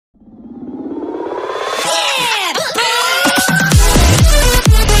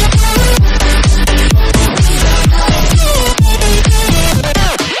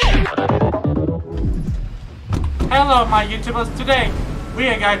my YouTubers? Today, we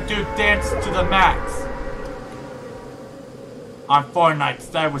are going to dance to the max on Fortnite.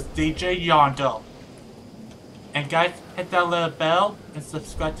 Start with DJ Yonder. And guys, hit that little bell and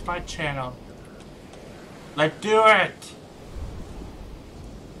subscribe to my channel. Let's do it!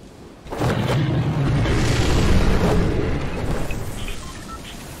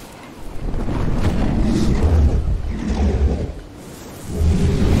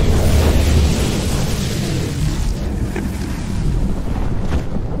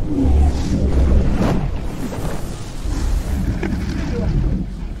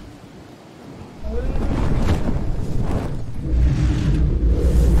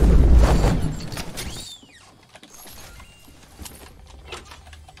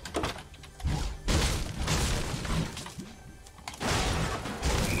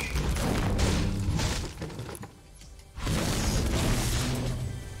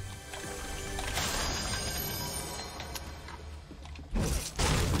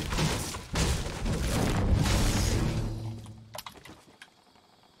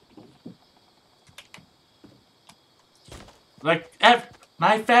 Like,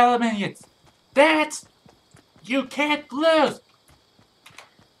 my fellow minions, that's, you can't lose.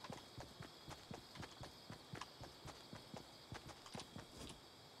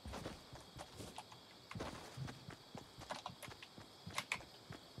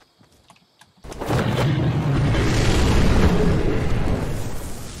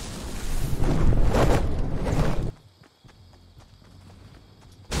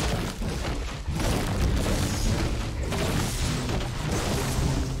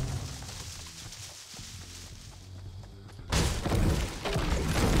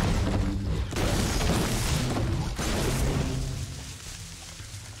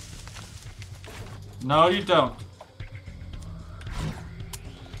 No, you don't.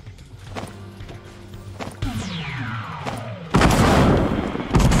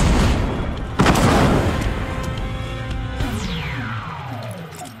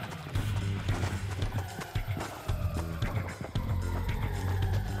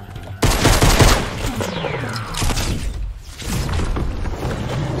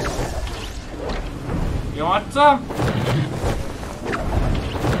 You want some?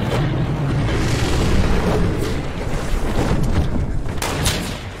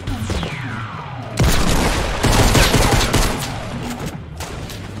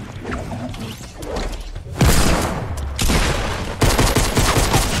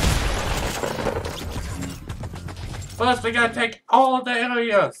 First, we gotta take all the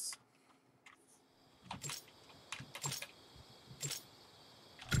areas.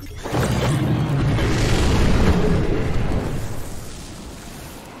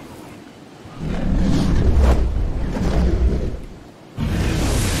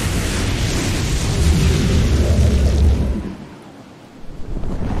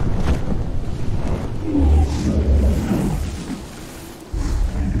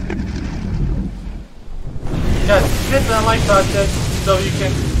 Just hit the like button so you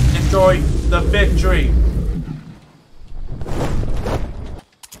can enjoy the victory.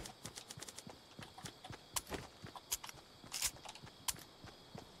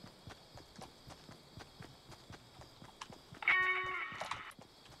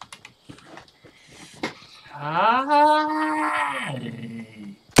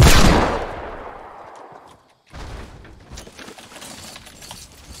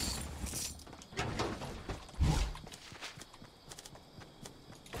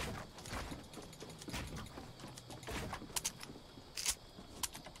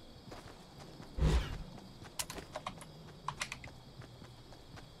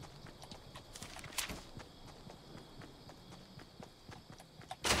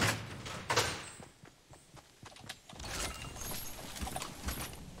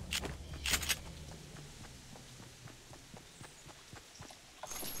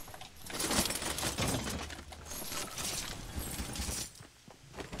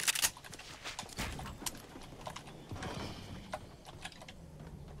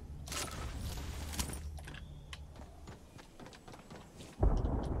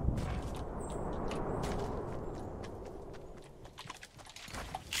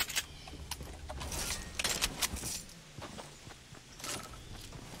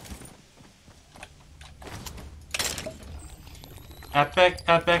 Epic,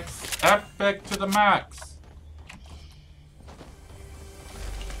 epic, epic to the max.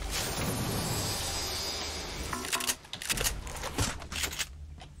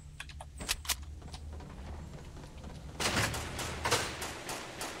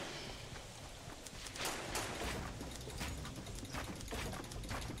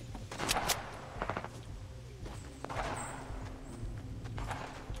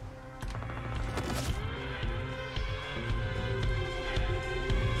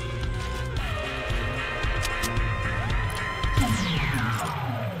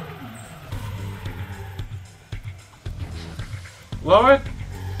 Lower it!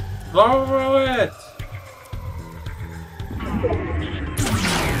 Lower it!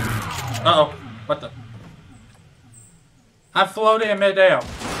 Uh-oh. What the? I'm floating in midair.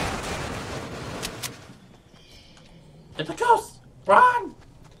 It's a ghost! Run!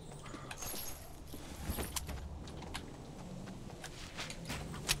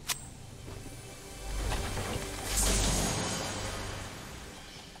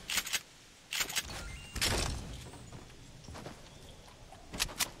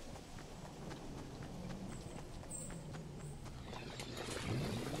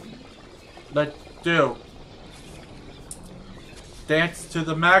 Let's do. Dance to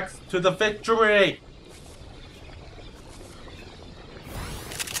the max, to the victory!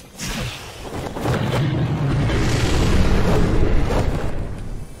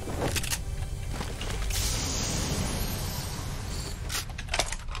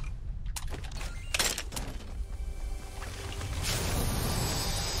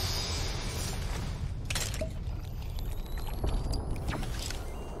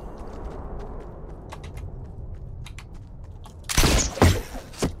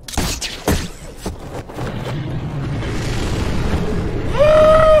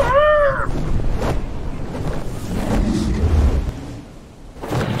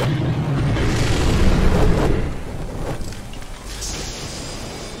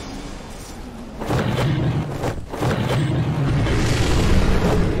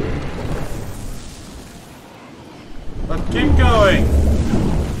 Keep going!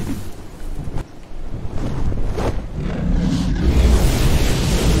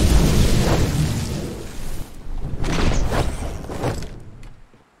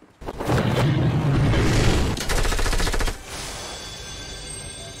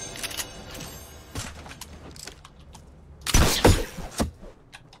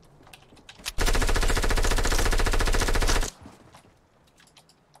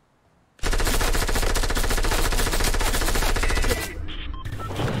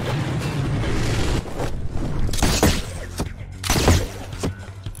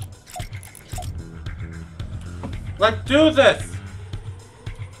 Let's do this!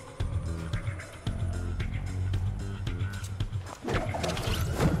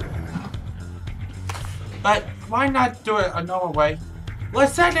 But why not do it another way?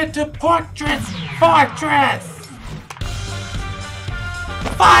 Let's send it to Fortress!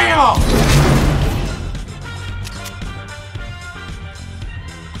 Fire!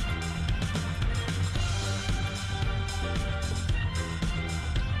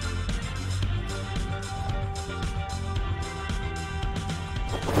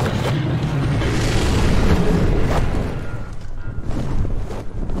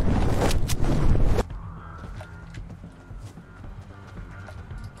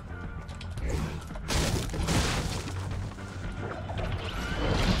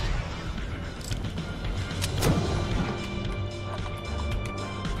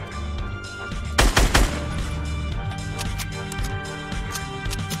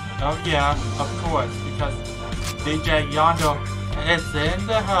 Oh yeah, of course, because DJ Yonder is in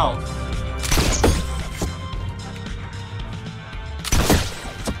the house.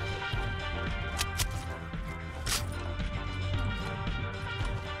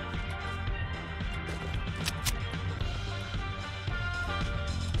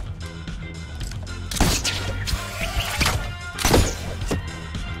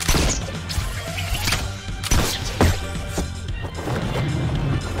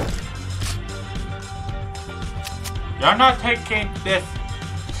 You're not taking this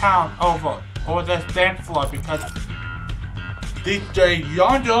town over, or this dance floor, because DJ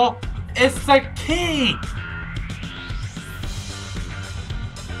Yonder is the king!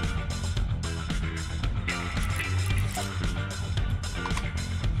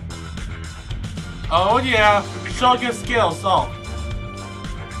 Oh yeah, show your skills, so.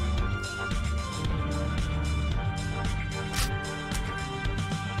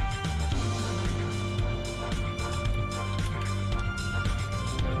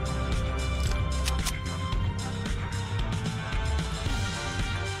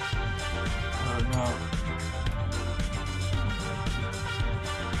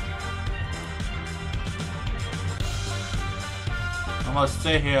 I'm gonna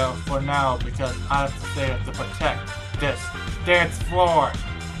stay here for now because I have to stay here to protect this dance floor.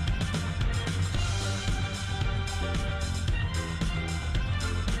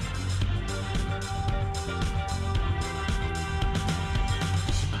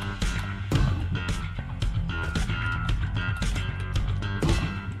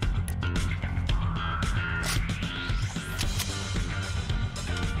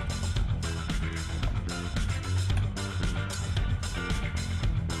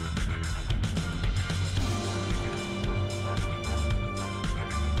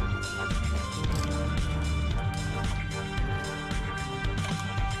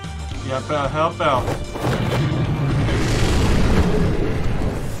 Yeah, better help out.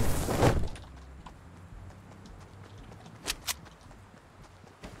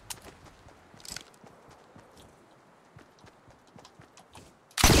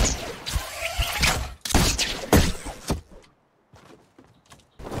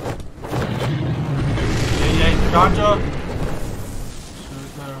 DJ Yonder.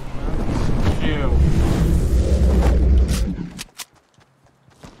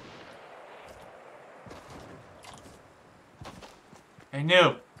 Hey,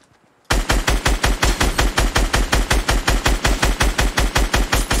 noob.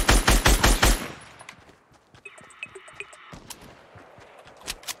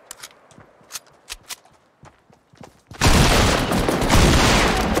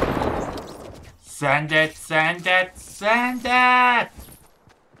 Send it, send it, send it!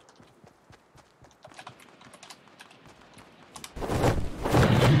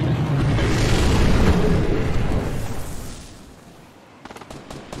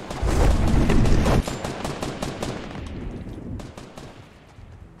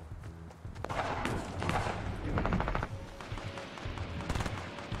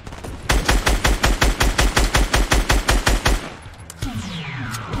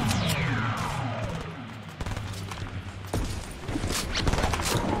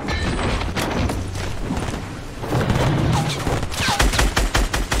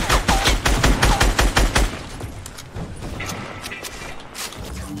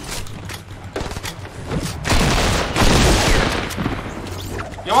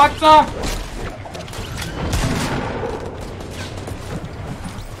 You want some?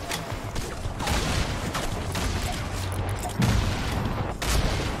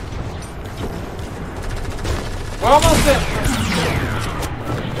 We're almost there.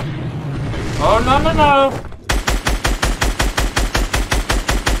 Oh, no, no, no.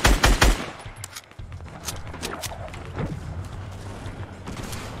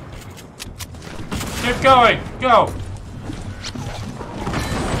 Keep going. Go.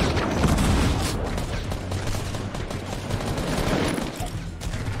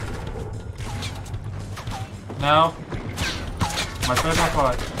 No. My first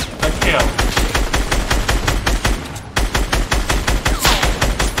part. Let's kill.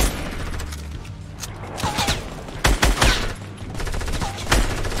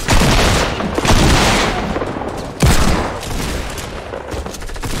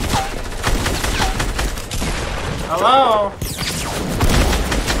 Hello?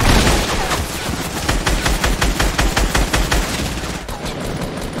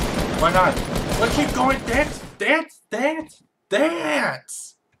 Why not? Let's keep going. Dance, dance, dance,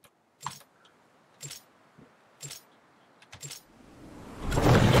 dance!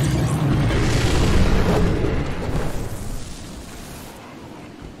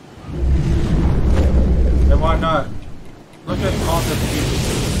 And why not? Look at all this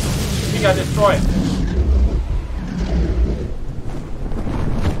beauty. You gotta destroy it.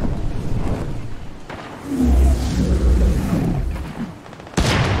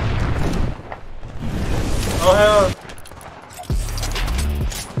 Oh hell!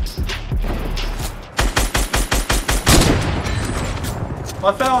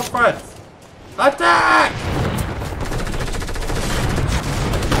 My fellow friends! Attack!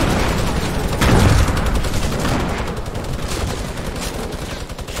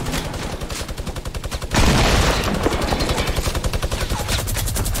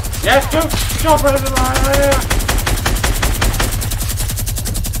 Yes, jump right in line!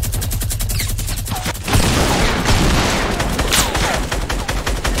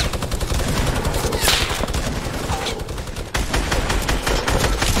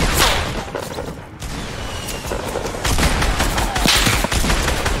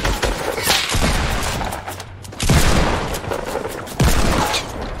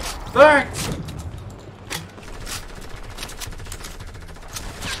 Thanks!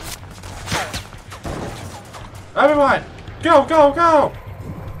 Everyone! Go, go, go!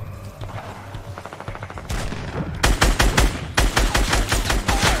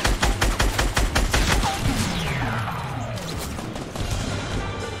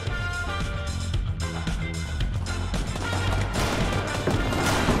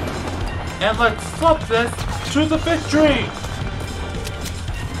 And let's flip this to the victory!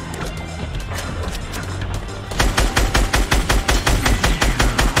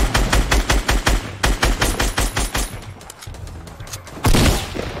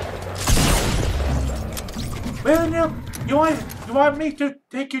 Man, you want me to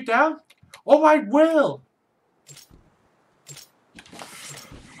take you down? Oh, I will!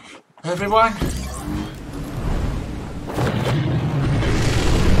 Everyone!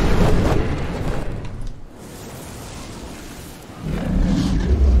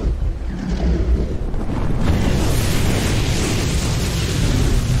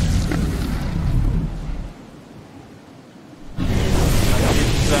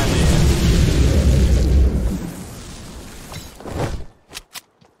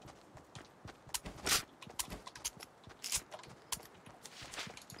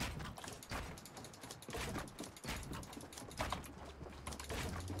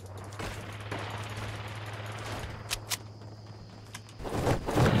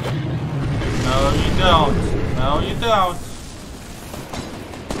 don't. No, you don't.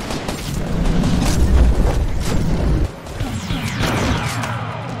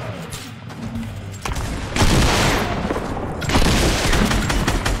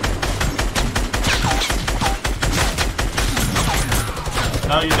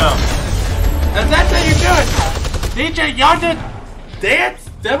 No, you don't. And that's how you do it! DJ Yonder Dance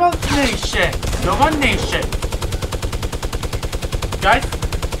Domination! Domination! Guys,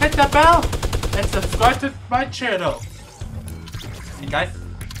 hit the bell and subscribe to my channel. And guys,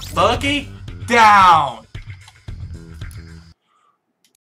 boogie down!